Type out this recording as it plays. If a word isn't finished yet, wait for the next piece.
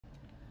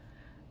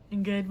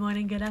Good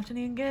morning, good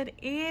afternoon, good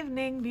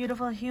evening,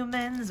 beautiful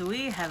humans.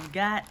 We have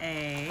got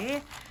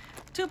a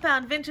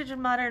 2-pound vintage and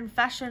modern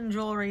fashion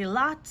jewelry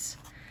lot.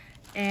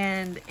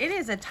 And it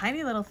is a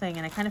tiny little thing,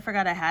 and I kind of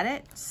forgot I had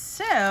it.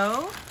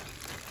 So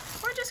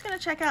we're just going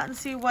to check out and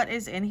see what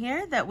is in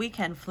here that we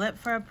can flip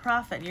for a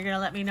profit. And you're going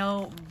to let me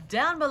know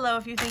down below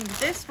if you think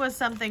this was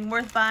something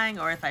worth buying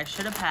or if I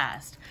should have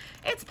passed.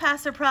 It's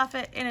pass or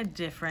profit in a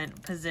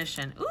different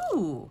position.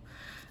 Ooh.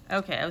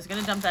 Okay, I was going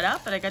to dump that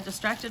out, but I got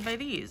distracted by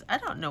these. I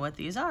don't know what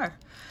these are.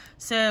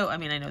 So, I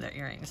mean, I know they're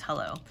earrings.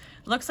 Hello.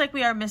 Looks like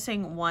we are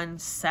missing one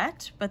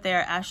set, but they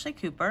are Ashley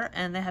Cooper,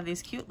 and they have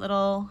these cute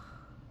little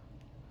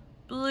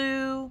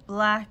blue,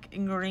 black,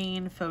 and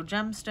green faux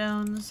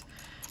gemstones,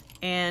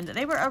 and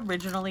they were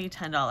originally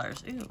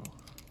 $10. Ooh.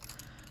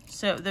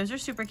 So those are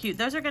super cute.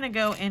 Those are going to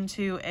go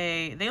into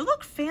a, they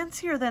look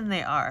fancier than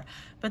they are,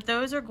 but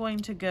those are going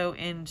to go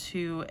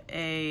into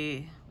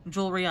a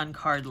jewelry on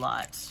card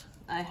lot.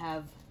 I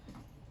have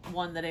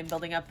one that I'm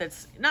building up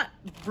that's not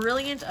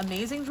brilliant,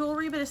 amazing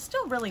jewelry, but it's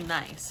still really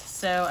nice.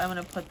 So I'm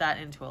going to put that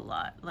into a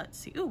lot. Let's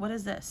see. Ooh, what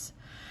is this?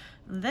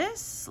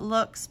 This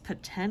looks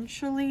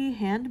potentially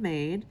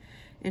handmade.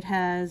 It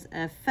has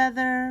a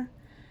feather,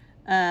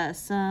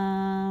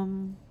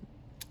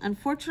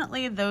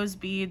 unfortunately those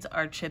beads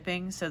are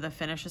chipping, so the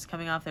finish is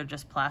coming off. They're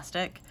just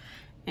plastic.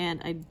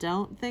 And I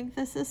don't think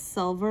this is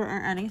silver or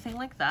anything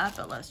like that,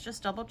 but let's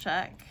just double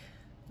check.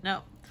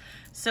 No.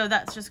 So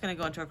that's just going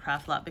to go into a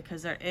craft lot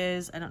because there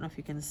is, I don't know if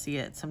you can see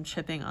it, some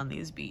chipping on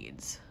these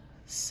beads.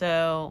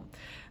 So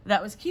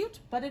that was cute,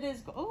 but it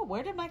is, oh,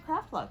 where did my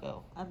craft lot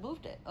go? I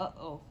moved it.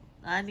 Uh-oh.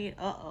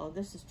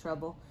 This is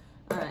trouble.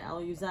 All right,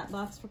 I'll use that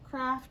box for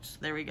craft.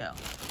 There we go.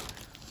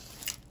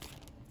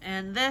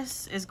 And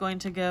this is going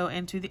to go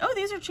into the, oh,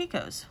 these are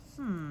Chico's.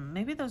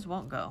 Maybe those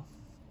won't go.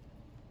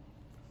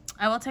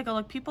 I will take a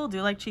look. People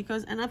do like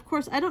Chico's. And of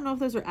course, I don't know if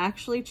those are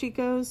actually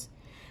Chico's.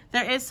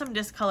 There is some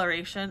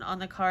discoloration on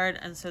the card,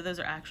 and so those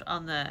are actually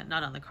on the,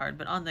 not on the card,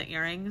 but on the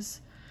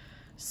earrings.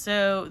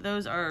 So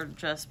those are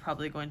just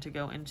probably going to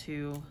go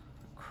into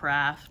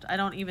craft. I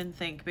don't even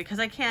think, because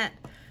I can't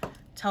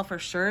tell for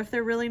sure if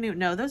they're really new.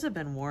 No, those have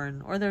been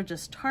worn, or they're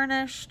just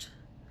tarnished.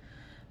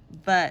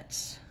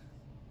 But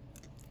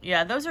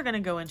yeah, those are going to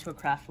go into a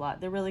craft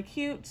lot. They're really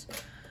cute,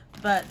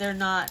 but they're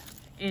not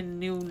in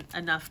new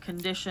enough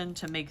condition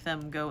to make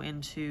them go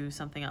into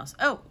something else.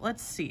 Oh,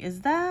 let's see.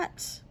 Is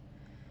that...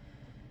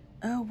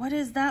 Oh, what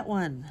is that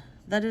one?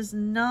 That is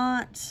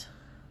not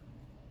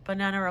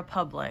Banana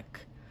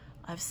Republic.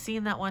 I've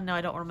seen that one. No, I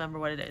don't remember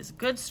what it is.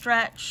 Good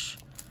stretch.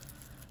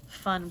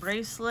 Fun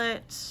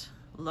bracelet.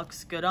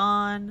 Looks good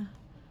on.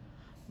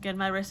 Again,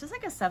 my wrist is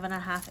like a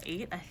 7.5,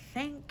 8, I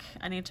think.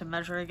 I need to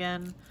measure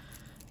again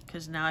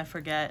because now I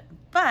forget.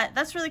 But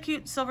that's really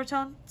cute. Silver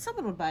tone.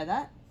 Someone would buy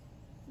that.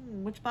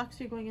 Which box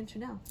are you going into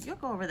now? You'll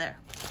go over there.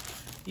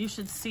 You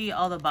should see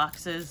all the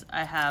boxes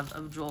I have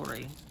of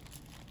jewelry.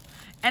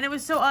 And it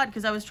was so odd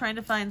because I was trying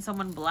to find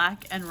someone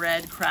black and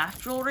red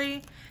craft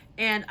jewelry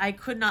and I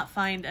could not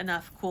find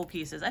enough cool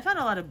pieces. I found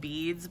a lot of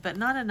beads, but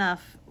not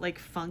enough like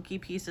funky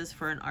pieces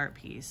for an art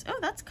piece. Oh,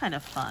 that's kind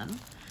of fun.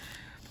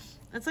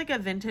 It's like a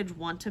vintage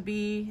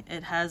want-to-be.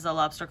 It has a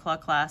lobster claw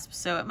clasp,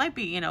 so it might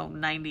be, you know,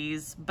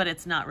 90s, but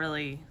it's not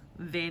really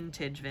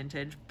vintage.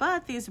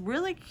 But these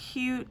really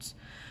cute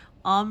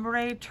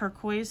ombre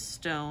turquoise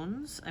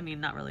stones. I mean,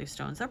 not really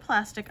stones. They're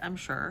plastic, I'm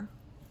sure.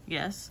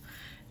 Yes.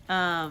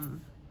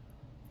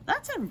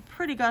 That's in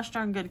pretty gosh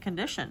darn good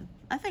condition.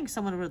 I think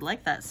someone would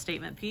like that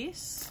statement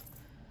piece.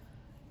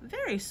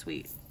 Very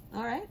sweet.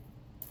 All right.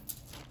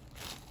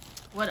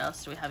 What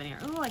else do we have in here?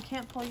 Oh, I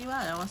can't pull you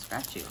out. I don't want to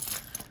scratch you.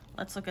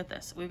 Let's look at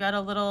this. We've got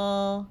a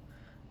little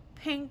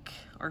pink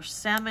or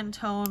salmon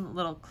tone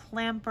little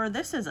clamper.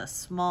 This is a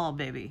small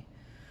baby.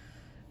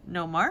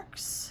 No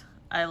marks.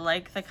 I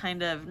like the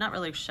kind of, not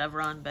really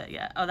chevron, but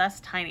yeah. Oh, that's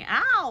tiny.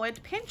 Ow, it's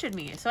pinching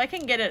me. So I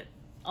can get it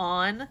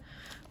on,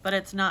 but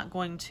it's not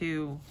going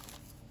to...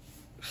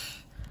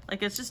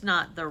 Like, it's just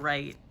not the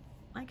right,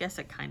 I guess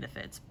it kind of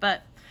fits,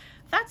 but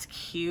that's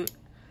cute.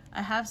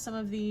 I have some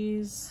of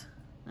these.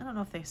 I don't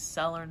know if they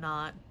sell or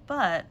not,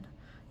 but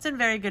it's in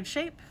very good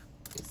shape.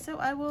 So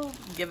I will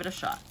give it a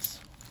shot.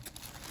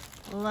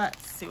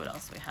 Let's see what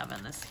else we have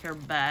in this here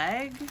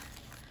bag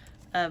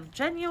of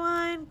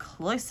genuine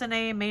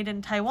cloisonne made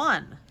in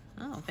Taiwan.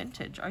 Oh,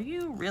 vintage. Are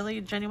you really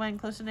genuine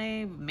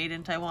cloisonne made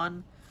in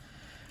Taiwan?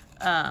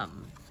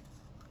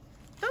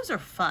 Those are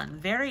fun.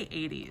 Very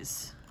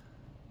 80s.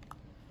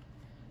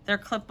 They're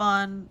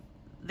clip-on.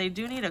 They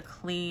do need a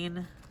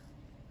clean.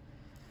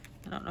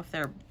 I don't know if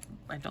they're,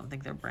 I don't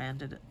think they're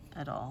branded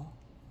at all.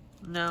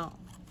 No,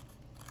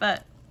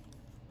 but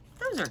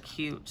those are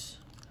cute.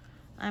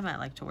 I might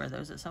like to wear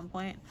those at some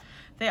point.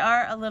 They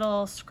are a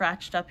little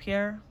scratched up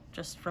here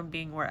just from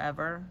being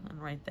wherever,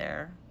 and right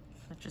there.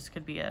 It just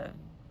could be a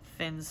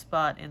thin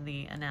spot in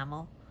the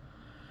enamel.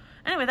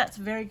 Anyway, that's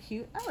very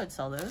cute. I would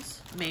sell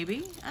those,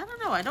 maybe. I don't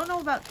know. I don't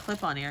know about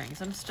clip-on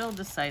earrings. I'm still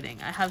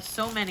deciding. I have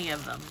so many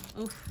of them.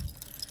 Oof.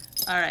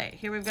 All right,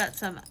 here we've got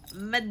some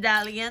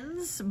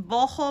medallions,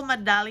 boho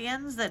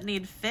medallions that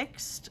need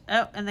fixed.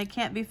 Oh, and they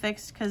can't be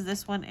fixed because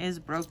this one is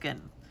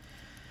broken.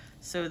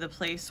 So the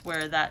place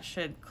where that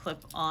should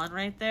clip on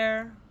right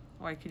there,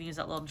 or I can use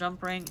that little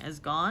jump ring, is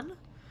gone.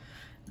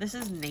 This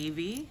is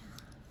navy.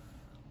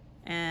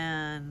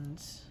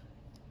 And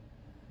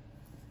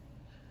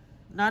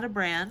not a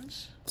brand.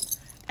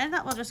 And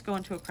that will just go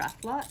into a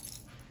craft lot.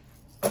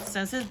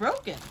 Since it's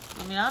broken.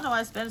 I mean, I don't know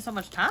why I spend so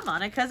much time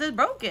on it, because it's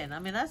broken. I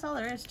mean, that's all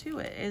there is to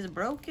it. It's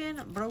broken,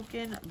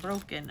 broken,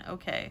 broken.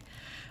 Okay.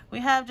 We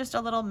have just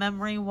a little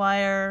memory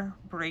wire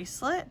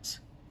bracelet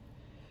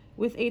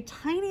with a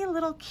tiny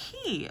little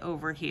key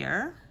over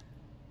here.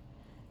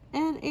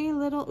 And a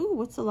little, ooh,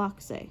 what's the lock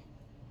say?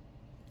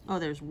 Oh,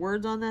 there's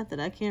words on that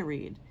I can't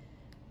read.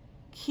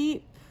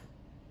 Keep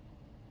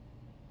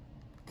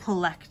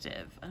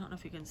collective. I don't know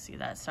if you can see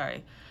that.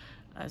 Sorry.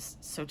 It's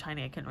so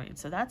tiny I couldn't read.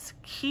 So that's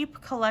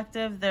keep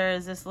collective. There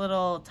is this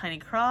little tiny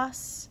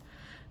cross.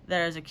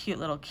 There's a cute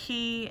little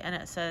key, and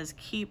it says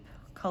keep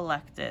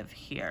collective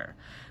here.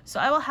 So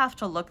I will have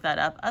to look that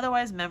up.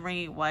 Otherwise,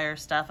 memory wire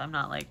stuff, I'm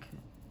not like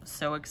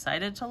so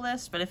excited to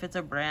list, but if it's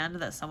a brand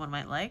that someone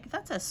might like,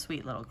 that's a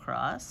sweet little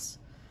cross.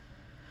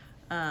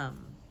 Yeah,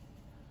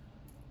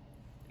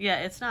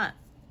 it's not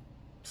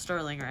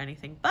sterling or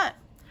anything, but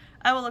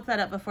I will look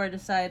that up before I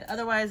decide.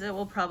 Otherwise, it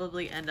will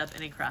probably end up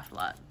in a craft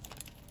lot.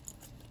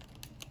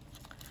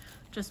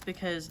 Just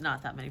because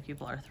not that many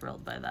people are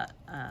thrilled by that.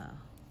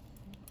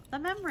 The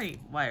memory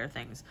wire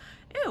things.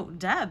 Ew,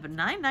 Deb,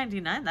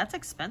 $9.99. That's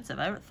expensive.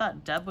 I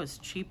thought Deb was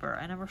cheaper.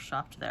 I never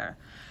shopped there.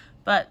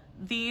 But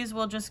these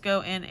will just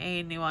go in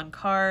a new on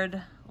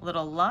card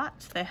little lot.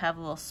 They have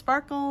little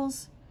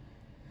sparkles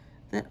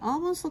that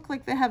almost look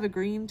like they have a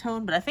green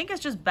tone, but I think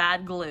it's just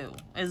bad glue.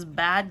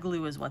 Bad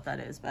glue is what that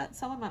is. But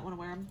someone might want to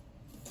wear them.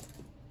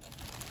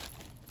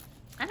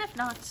 And if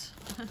not...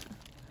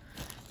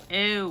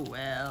 Oh,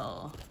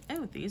 well.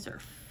 Oh, these are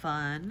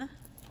fun.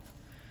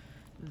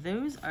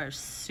 Those are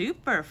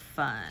super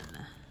fun.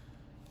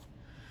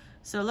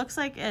 So it looks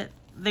like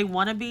they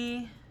want to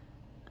be...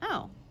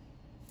 Oh.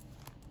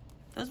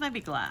 Those might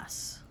be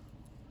glass.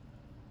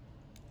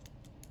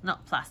 No,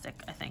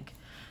 plastic, I think.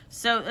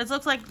 So it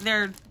looks like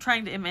they're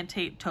trying to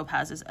imitate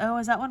topazes. Oh,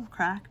 is that one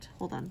cracked?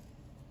 Hold on.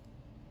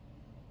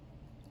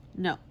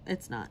 No,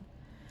 it's not.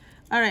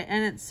 All right,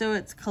 and so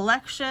it's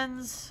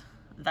collections.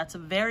 That's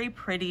very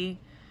pretty.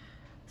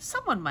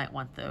 Someone might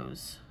want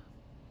those.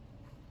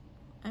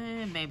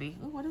 Maybe.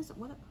 Ooh, what is it?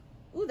 What?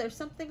 Ooh, there's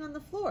something on the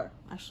floor.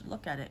 I should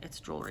look at it. It's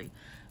jewelry.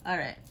 All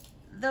right.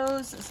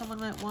 Those someone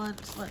might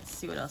want. Let's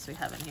see what else we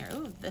have in here.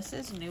 Ooh, this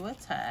is newer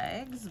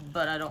tags,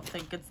 but I don't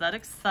think it's that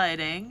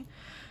exciting.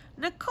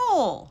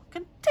 Nicole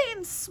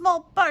contains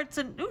small parts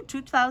in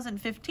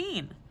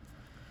 2015.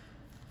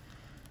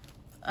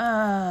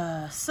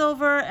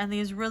 Silver and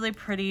these really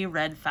pretty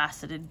red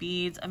faceted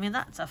beads. I mean,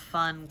 that's a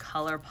fun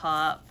color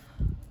pop.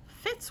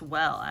 Fits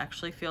well,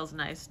 actually. Feels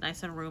nice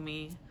and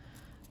roomy.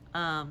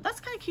 That's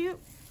kind of cute.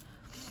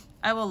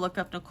 I will look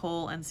up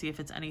Nicole and see if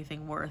it's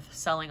anything worth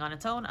selling on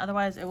its own.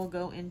 Otherwise, it will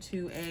go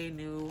into a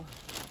new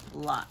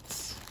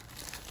lot.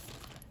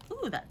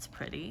 Ooh, that's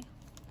pretty.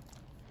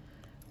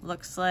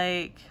 Looks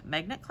like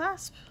magnet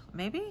clasp,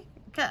 maybe?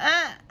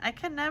 I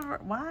can never...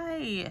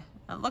 Why?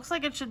 It looks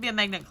like it should be a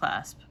magnet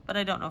clasp, but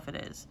I don't know if it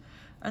is.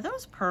 Are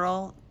those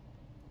pearl?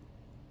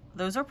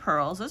 Those are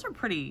pearls. Those are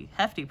pretty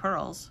hefty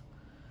pearls.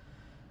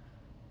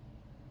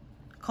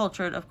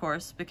 Cultured, of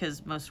course,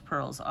 because most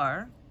pearls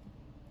are.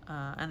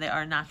 And they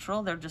are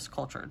natural. They're just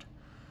cultured.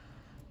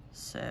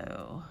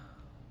 So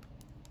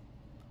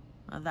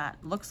that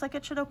looks like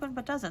it should open,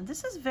 but doesn't.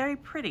 This is very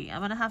pretty.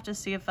 I'm going to have to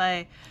see if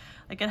I...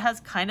 Like, it has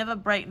kind of a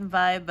Brighton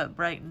vibe, but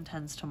Brighton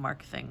tends to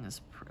mark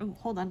things. Ooh,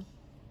 hold on.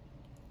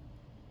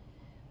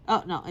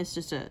 Oh, no, it's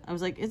just a... I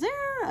was like, is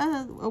there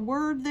a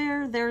word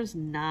there? There's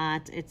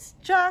not. It's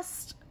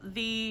just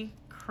the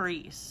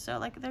crease. So,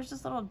 like, there's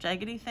this little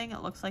jaggedy thing.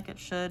 It looks like it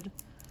should...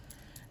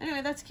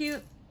 Anyway, that's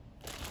cute.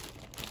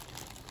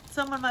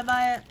 Someone might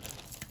buy it.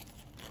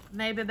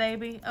 Maybe,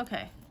 baby.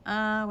 Okay.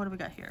 What do we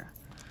got here?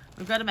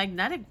 We've got a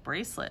magnetic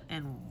bracelet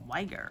in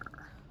Weiger.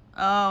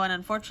 Oh, and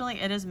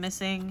unfortunately, it is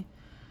missing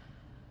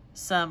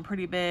some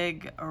pretty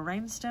big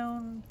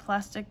rhinestone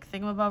plastic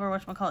thingamabob, or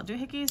whatchamacallit,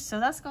 doohickeys. So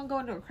that's going to go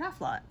into a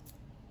craft lot.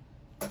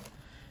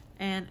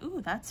 And,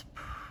 ooh, that's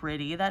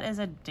pretty. That is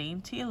a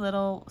dainty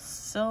little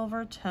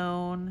silver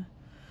tone.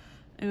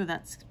 Ooh,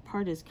 that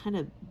part is kind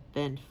of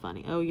bent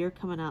funny. Oh, you're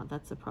coming out.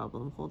 That's a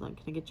problem. Hold on.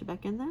 Can I get you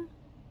back in there?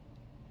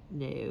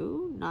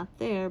 No, not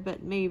there,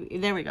 but maybe.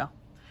 There we go.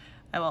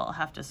 I will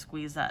have to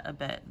squeeze that a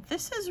bit.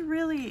 This is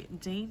really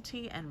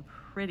dainty and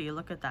pretty.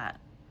 Look at that.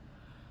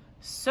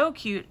 So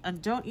cute.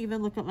 And don't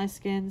even look at my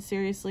skin.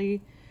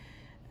 Seriously.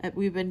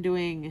 We've been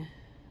doing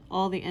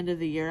all the end of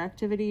the year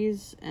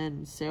activities,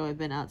 and so I've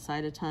been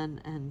outside a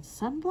ton, and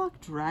sunblock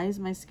dries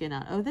my skin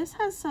out. Oh, this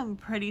has some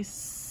pretty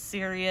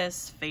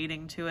serious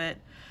fading to it.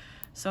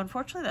 So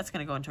unfortunately, that's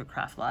going to go into a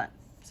craft lot.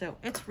 So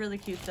it's really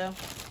cute though.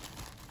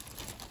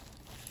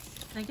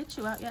 Can I get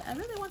you out yet? I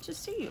really want to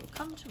see you.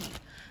 Come to me.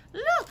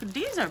 Look,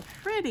 these are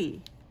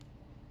pretty.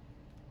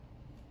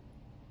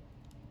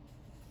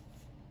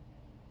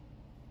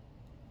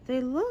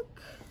 They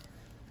look...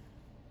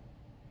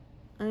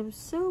 I'm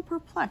so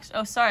perplexed.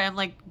 Oh, sorry, I'm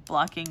like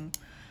blocking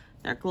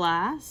their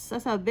glass.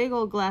 That's a big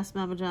old glass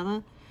Mama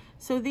Jamma.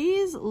 So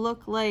these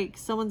look like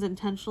someone's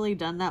intentionally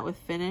done that with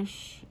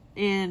finish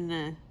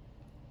in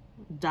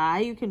dye.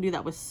 You can do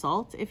that with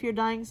salt if you're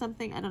dyeing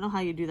something. I don't know how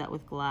you do that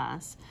with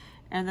glass.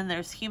 And then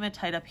there's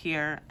hematite up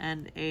here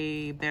and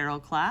a barrel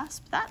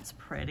clasp. That's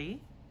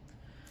pretty.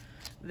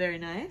 Very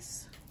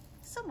nice.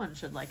 Someone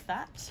should like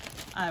that,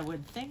 I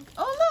would think.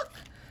 Oh, look!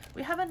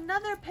 We have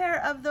another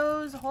pair of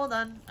those. Hold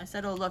on. I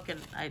said, oh, look,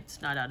 and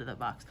it's not out of the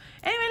box.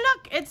 Anyway,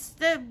 look, it's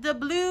the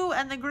blue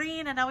and the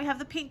green, and now we have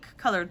the pink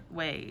colored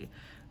way.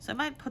 So I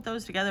might put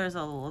those together as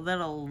a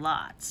little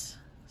lot.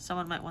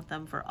 Someone might want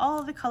them for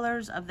all the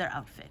colors of their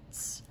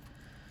outfits.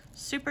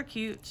 Super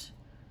cute.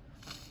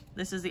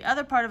 This is the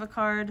other part of a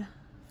card,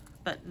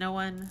 but no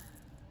one...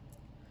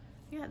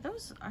 Yeah,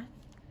 those are...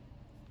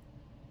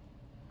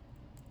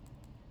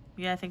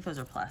 Yeah, I think those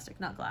are plastic,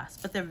 not glass,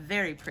 but they're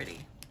very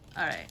pretty.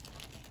 All right.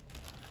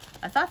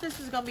 I thought this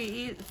was going to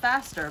be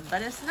faster,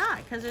 but it's not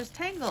because there's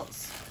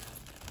tangles.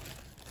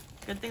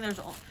 Good thing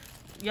there's...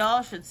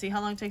 Y'all should see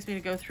how long it takes me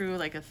to go through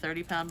like a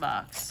 30-pound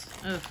box.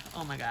 Ugh,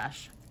 oh my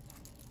gosh.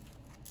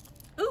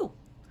 Ooh.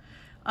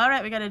 All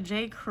right, we got a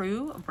J.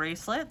 Crew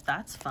bracelet.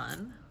 That's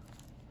fun.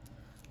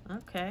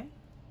 Okay.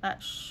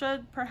 That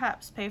should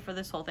perhaps pay for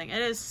this whole thing.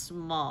 It is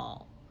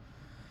small.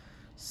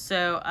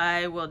 So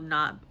I will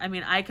not... I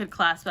mean, I could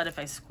clasp that if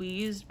I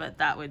squeezed, but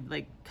that would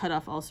like cut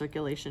off all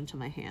circulation to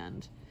my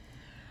hand.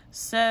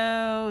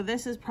 So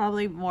this is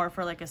probably more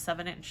for like a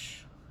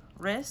 7-inch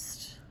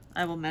wrist.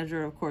 I will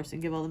measure, of course,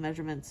 and give all the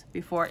measurements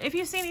before. If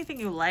you see anything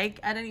you like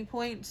at any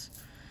point,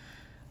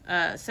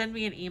 send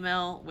me an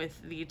email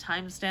with the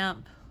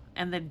timestamp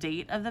and the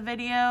date of the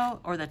video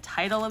or the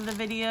title of the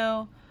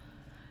video.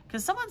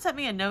 Because someone sent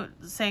me a note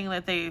saying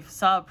that they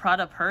saw a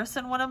Prada purse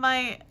in one of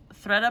my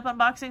ThreadUp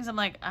unboxings. I'm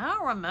like, I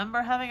don't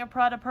remember having a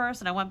Prada purse.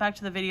 And I went back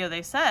to the video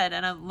they said,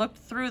 and I looked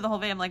through the whole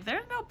video. I'm like,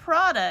 there's no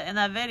Prada in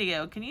that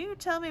video. Can you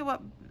tell me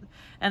what...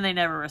 And they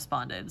never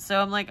responded.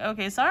 So I'm like,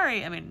 okay,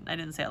 sorry. I mean, I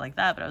didn't say it like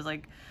that, but I was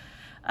like,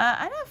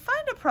 I didn't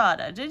find a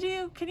Prada. Did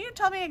you? Can you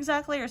tell me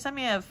exactly or send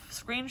me a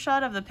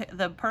screenshot of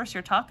the purse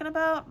you're talking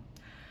about?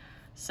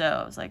 So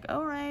I was like,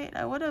 all right,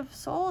 I would have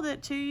sold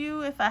it to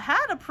you if I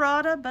had a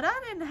Prada, but I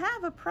didn't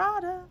have a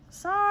Prada.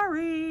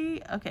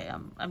 Sorry. Okay,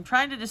 I'm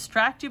trying to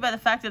distract you by the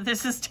fact that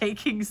this is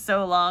taking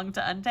so long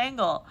to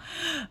untangle.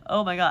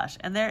 Oh my gosh.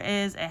 And there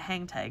is a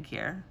hang tag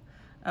here.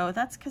 Oh,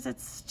 that's because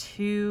it's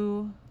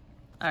two...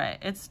 All right,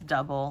 it's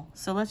double.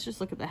 So let's just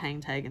look at the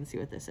hang tag and see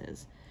what this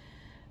is.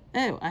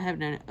 Oh, I have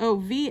no... Oh,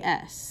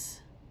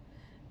 VS.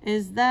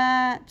 Is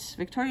that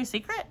Victoria's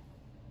Secret?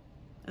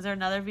 Is there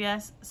another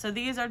VS? So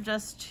these are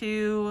just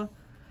two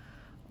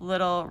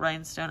little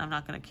rhinestone. I'm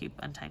not going to keep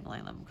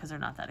untangling them because they're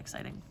not that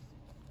exciting.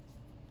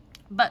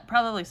 But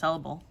probably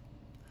sellable.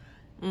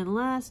 And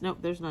last... Nope,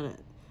 there's not it.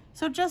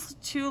 So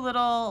just two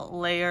little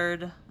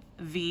layered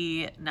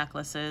V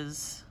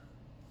necklaces.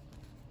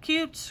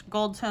 Cute,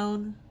 gold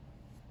tone.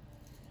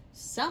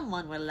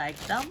 Someone will like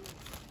them.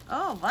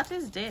 Oh, what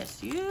is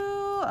this? You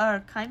are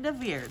kind of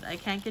weird. I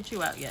can't get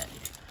you out yet.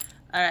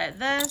 All right,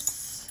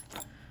 this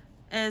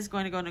is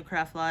going to go in a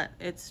craft lot.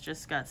 It's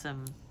just got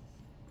some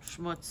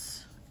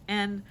schmutz.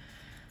 And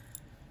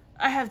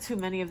I have too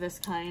many of this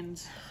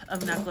kind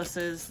of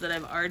necklaces that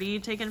I've already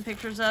taken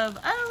pictures of.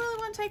 I don't really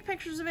want to take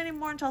pictures of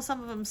anymore until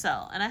some of them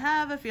sell. And I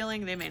have a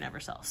feeling they may never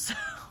sell. So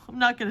I'm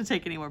not going to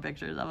take any more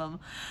pictures of them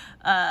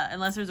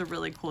unless there's a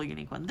really cool,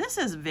 unique one. This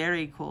is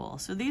very cool.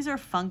 So these are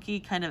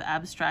funky, kind of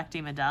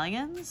abstracty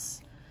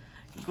medallions.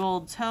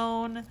 Gold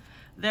tone.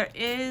 There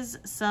is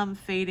some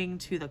fading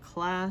to the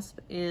clasp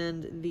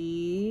and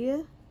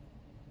the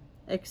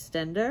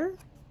extender.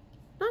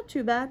 Not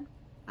too bad.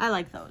 I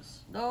like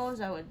those.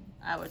 Those I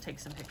would take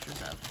some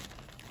pictures of.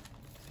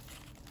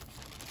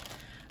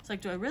 It's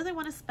like, do I really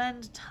want to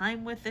spend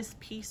time with this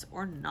piece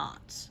or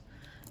not?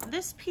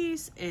 This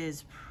piece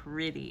is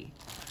pretty.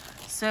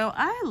 So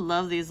I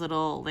love these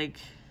little like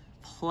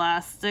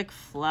plastic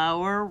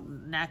flower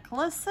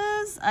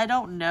necklaces. I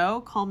don't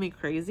know, call me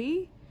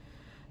crazy.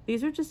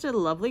 These are just a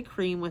lovely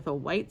cream with a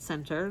white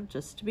center,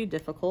 just to be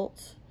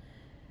difficult.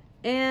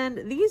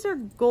 And these are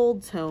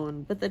gold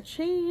tone, but the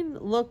chain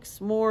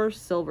looks more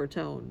silver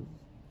tone.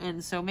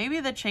 And so maybe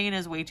the chain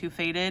is way too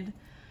faded.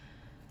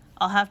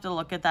 I'll have to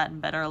look at that in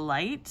better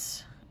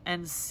light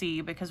and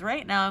see, because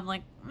right now I'm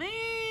like,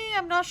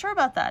 I'm not sure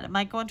about that. It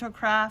might go into a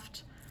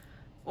craft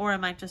or I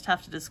might just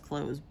have to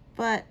disclose,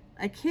 but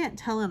I can't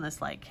tell in this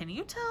light. Can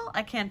you tell?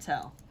 I can't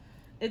tell.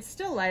 It's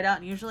still light out,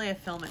 and usually I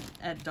film it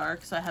at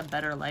dark, so I have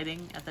better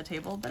lighting at the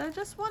table, but I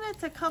just wanted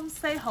to come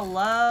say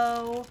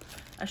hello.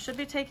 I should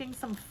be taking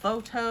some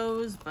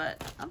photos,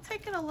 but I'm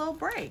taking a little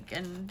break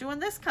and doing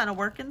this kind of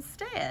work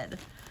instead.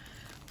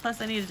 Plus,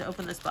 I needed to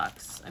open this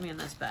box. I mean,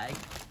 this bag.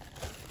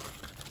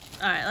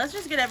 All right, let's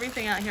just get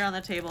everything out here on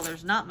the table.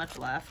 There's not much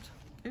left.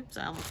 Oops,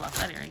 I almost lost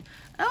that earring.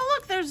 Oh,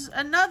 look, there's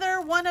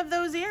another one of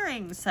those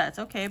earring sets.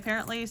 Okay,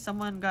 apparently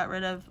someone got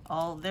rid of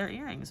all their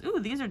earrings. Ooh,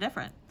 these are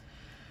different.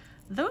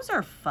 Those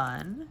are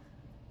fun.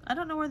 I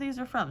don't know where these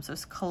are from. So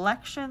it's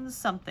collections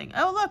something.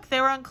 Oh, look, they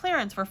were on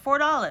clearance for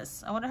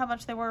 $4. I wonder how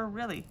much they were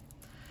really.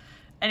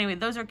 Anyway,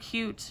 those are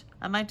cute.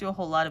 I might do a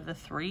whole lot of the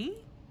 3.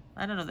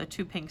 I don't know, the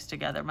 2 pinks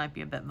together might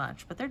be a bit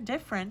much, but they're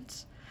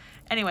different.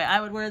 Anyway,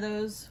 I would wear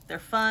those. They're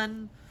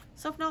fun.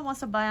 So if no one wants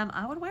to buy them,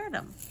 I would wear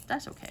them.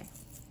 That's okay.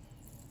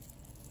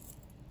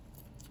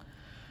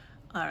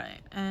 All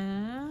right,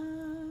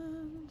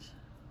 and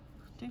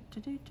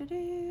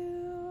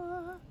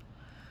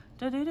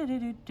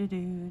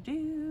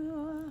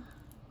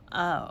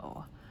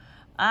oh,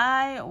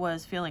 I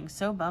was feeling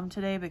so bummed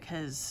today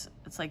because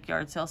it's like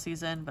yard sale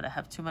season, but I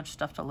have too much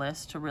stuff to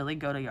list to really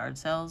go to yard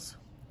sales.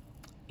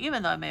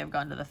 Even though I may have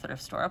gone to the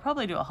thrift store, I'll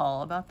probably do a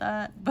haul about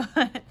that,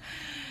 but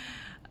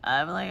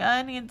I'm like,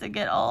 I need to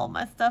get all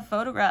my stuff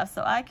photographed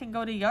so I can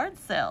go to yard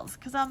sales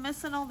because I'm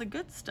missing all the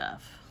good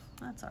stuff.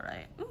 That's all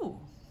right. Ooh.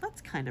 That's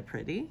kind of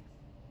pretty.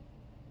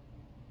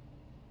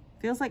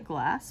 Feels like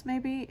glass,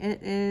 maybe.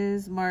 It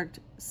is marked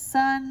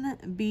Sun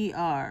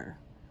BR.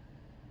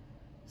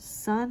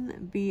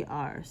 Sun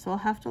BR. So I'll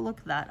have to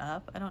look that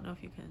up. I don't know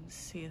if you can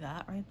see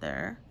that right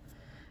there.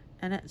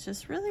 And it's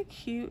just really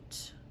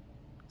cute.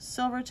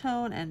 Silver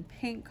tone and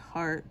pink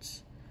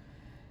heart.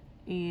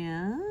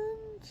 And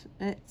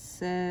it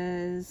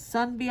says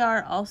Sun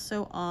BR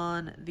also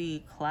on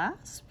the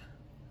clasp.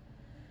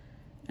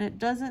 And it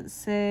doesn't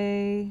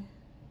say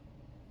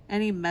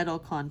any metal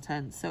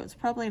content, so it's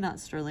probably not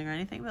sterling or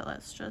anything, but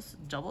let's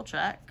just double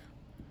check.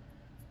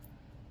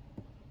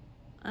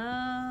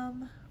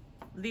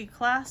 The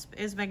clasp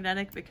is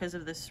magnetic because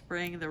of the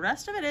spring. The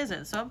rest of it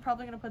isn't, so I'm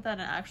probably going to put that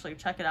in actually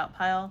check it out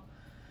pile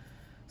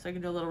so I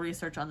can do a little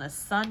research on the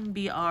Sun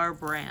BR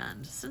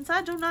brand. Since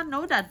I do not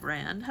know that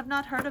brand, have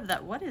not heard of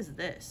that. What is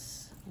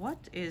this?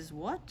 What is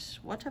what?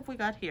 What have we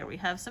got here? We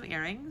have some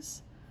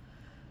earrings.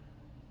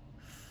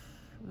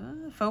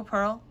 Faux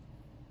pearl.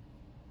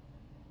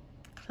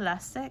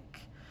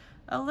 Classic.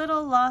 A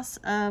little loss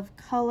of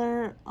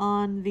color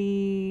on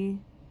the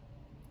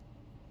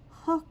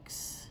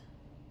hooks.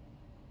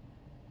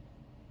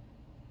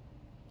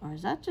 Or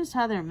is that just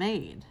how they're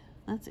made?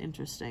 That's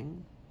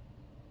interesting.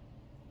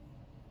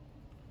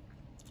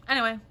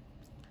 Anyway,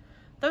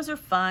 those are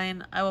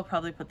fine. I will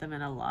probably put them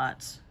in a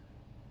lot.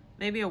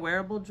 Maybe a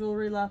wearable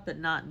jewelry lot, but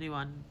not new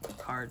on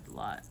card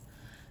lot.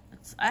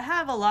 I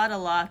have a lot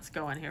of lots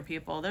going here,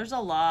 people. There's a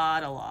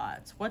lot of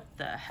lots. What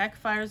the heck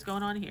fire is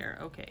going on here?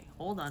 Okay,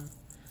 hold on.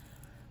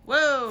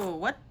 Whoa,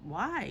 what?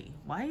 Why?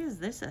 Why is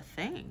this a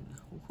thing?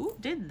 Who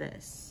did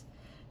this?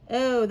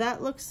 Oh,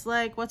 that looks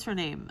like, what's her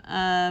name?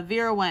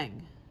 Vera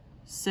Wang.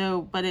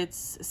 So, but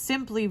it's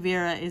Simply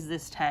Vera is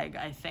this tag,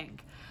 I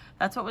think.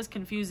 That's what was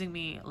confusing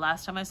me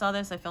last time I saw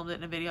this. I filmed it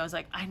in a video. I was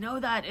like, I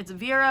know that it's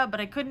Vera, but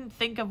I couldn't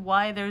think of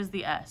why there's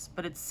the S,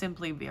 but it's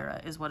Simply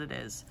Vera is what it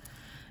is.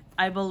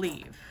 I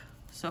believe.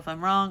 So if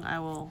I'm wrong, I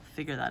will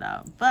figure that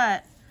out.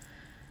 But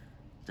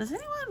does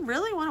anyone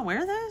really want to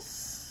wear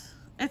this?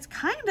 It's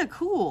kind of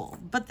cool,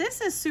 but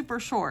this is super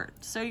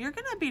short. So you're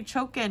going to be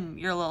choking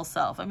your little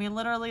self. I mean,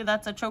 literally,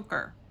 that's a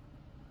choker.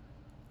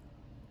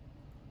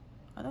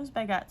 Are those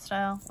baguette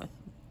style? With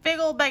big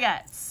old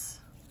baguettes.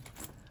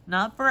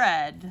 Not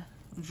bread.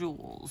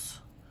 Jewels.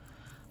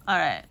 All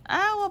right.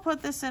 I will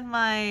put this in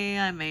my,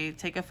 I may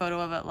take a photo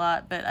of it a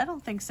lot, but I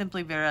don't think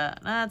Simply Vera,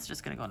 that's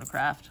just going to go into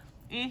craft.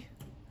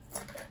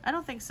 I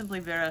don't think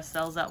Simply Vera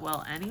sells that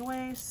well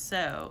anyway,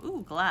 so,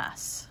 ooh,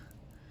 glass.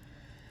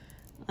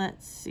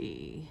 Let's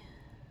see.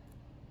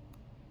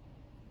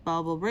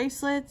 Bauble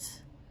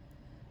bracelet.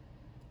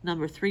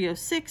 Number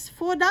 306,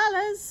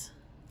 $4.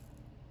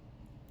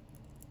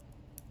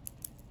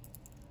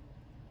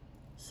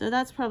 So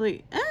that's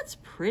probably, that's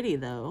pretty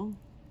though.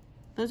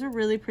 Those are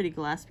really pretty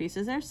glass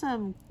pieces. There's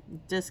some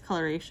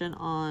discoloration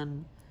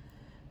on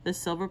the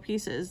silver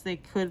pieces. They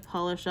could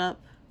polish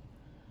up.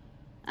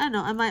 I don't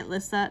know. I might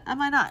list that. I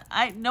might not.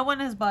 No one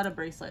has bought a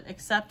bracelet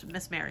except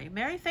Miss Mary.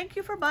 Mary, thank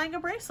you for buying a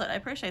bracelet. I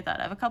appreciate that.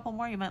 I have a couple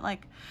more you might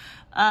like.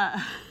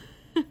 I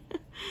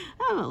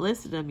haven't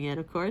listed them yet,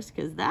 of course,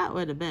 because that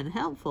would have been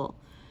helpful.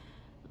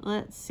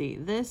 Let's see.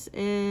 This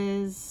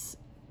is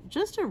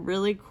just a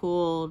really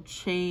cool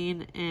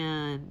chain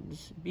and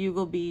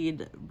bugle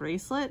bead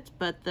bracelet,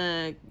 but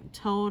the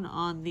tone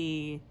on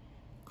the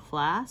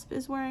clasp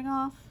is wearing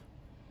off.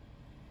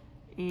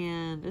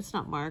 And it's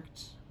not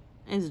marked.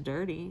 It's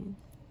dirty.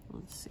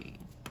 Let's see.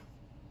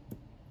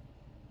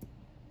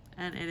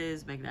 And it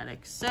is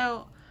magnetic.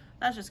 So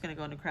that's just going to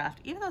go into craft.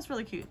 Even though it's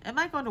really cute. It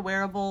might go into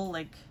wearable,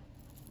 like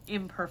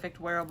imperfect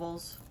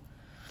wearables.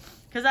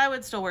 Because I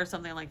would still wear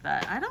something like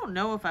that. I don't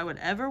know if I would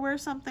ever wear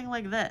something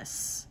like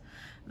this.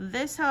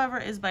 This, however,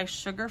 is by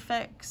Sugar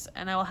Fix.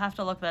 And I will have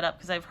to look that up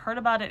because I've heard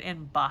about it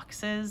in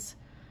boxes.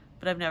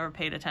 But I've never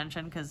paid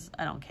attention because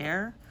I don't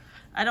care.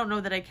 I don't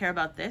know that I care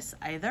about this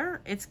either.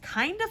 It's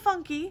kind of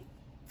funky.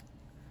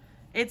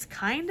 It's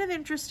kind of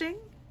interesting,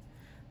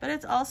 but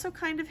it's also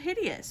kind of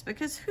hideous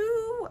because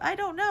I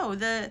don't know,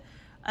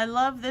 I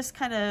love this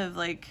kind of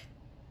like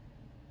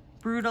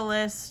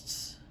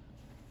brutalist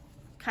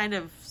kind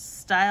of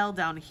style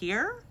down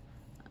here.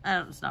 I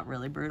don't, it's not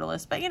really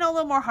brutalist, but you know, a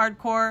little more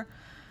hardcore.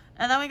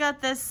 And then we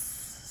got this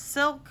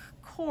silk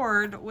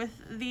cord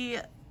with the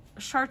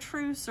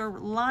chartreuse or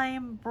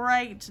lime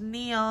bright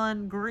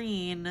neon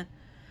green.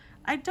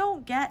 I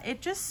don't get,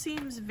 it just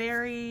seems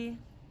very,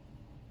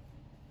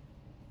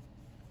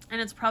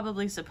 and it's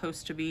probably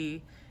supposed to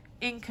be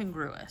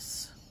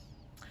incongruous.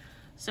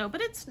 So,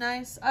 but it's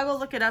nice. I will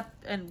look it up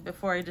and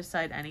before I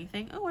decide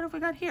anything. Oh, what have we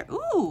got here?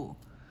 Ooh,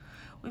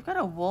 we've got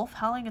a wolf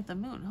howling at the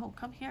moon. Oh,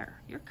 come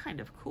here. You're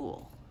kind of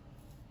cool.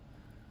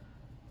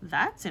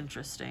 That's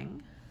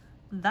interesting.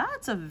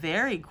 That's a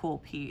very cool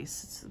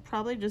piece. It's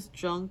probably just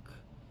junk.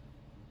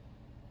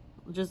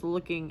 Just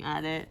looking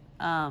at it.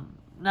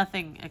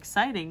 Nothing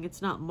exciting.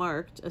 It's not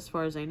marked as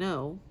far as I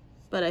know.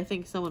 But I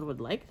think someone would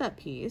like that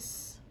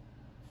piece.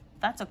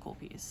 That's a cool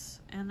piece.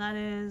 And that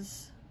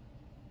is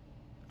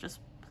just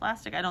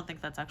plastic. I don't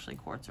think that's actually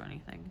quartz or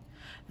anything.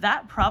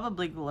 That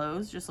probably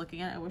glows just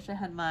looking at it. I wish I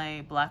had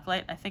my black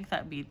light. I think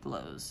that bead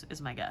glows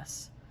is my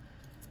guess.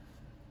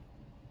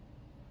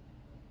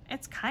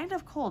 It's kind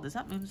of cold. Is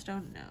that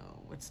moonstone?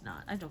 No, it's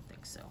not. I don't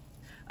think so.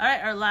 All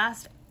right, our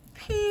last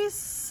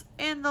piece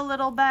in the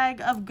little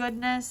bag of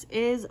goodness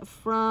is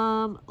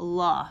from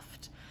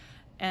Loft.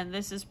 And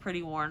this is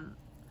pretty worn,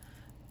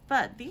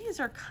 but these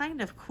are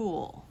kind of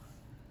cool.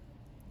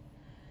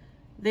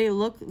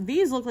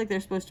 These look like they're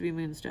supposed to be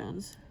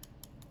moonstones.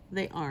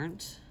 They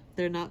aren't.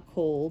 They're not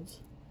cold.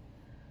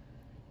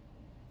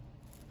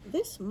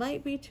 This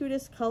might be too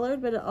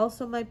discolored, but it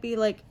also might be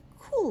like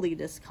coolly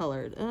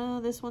discolored.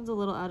 This one's a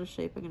little out of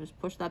shape. I'm gonna just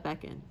push that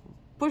back in.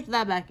 Push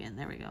that back in.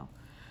 There we go.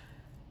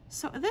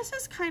 So this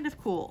is kind of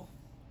cool.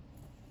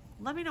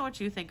 Let me know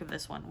what you think of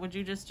this one. Would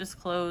you just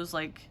disclose,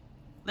 like,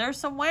 there's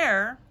some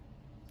wear,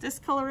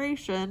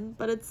 discoloration,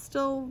 but it's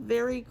still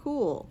very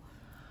cool.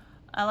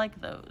 I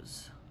like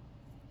those.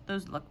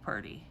 Those look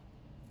pretty,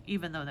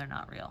 even though they're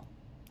not real.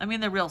 I mean,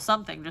 they're real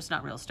something, just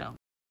not real stone.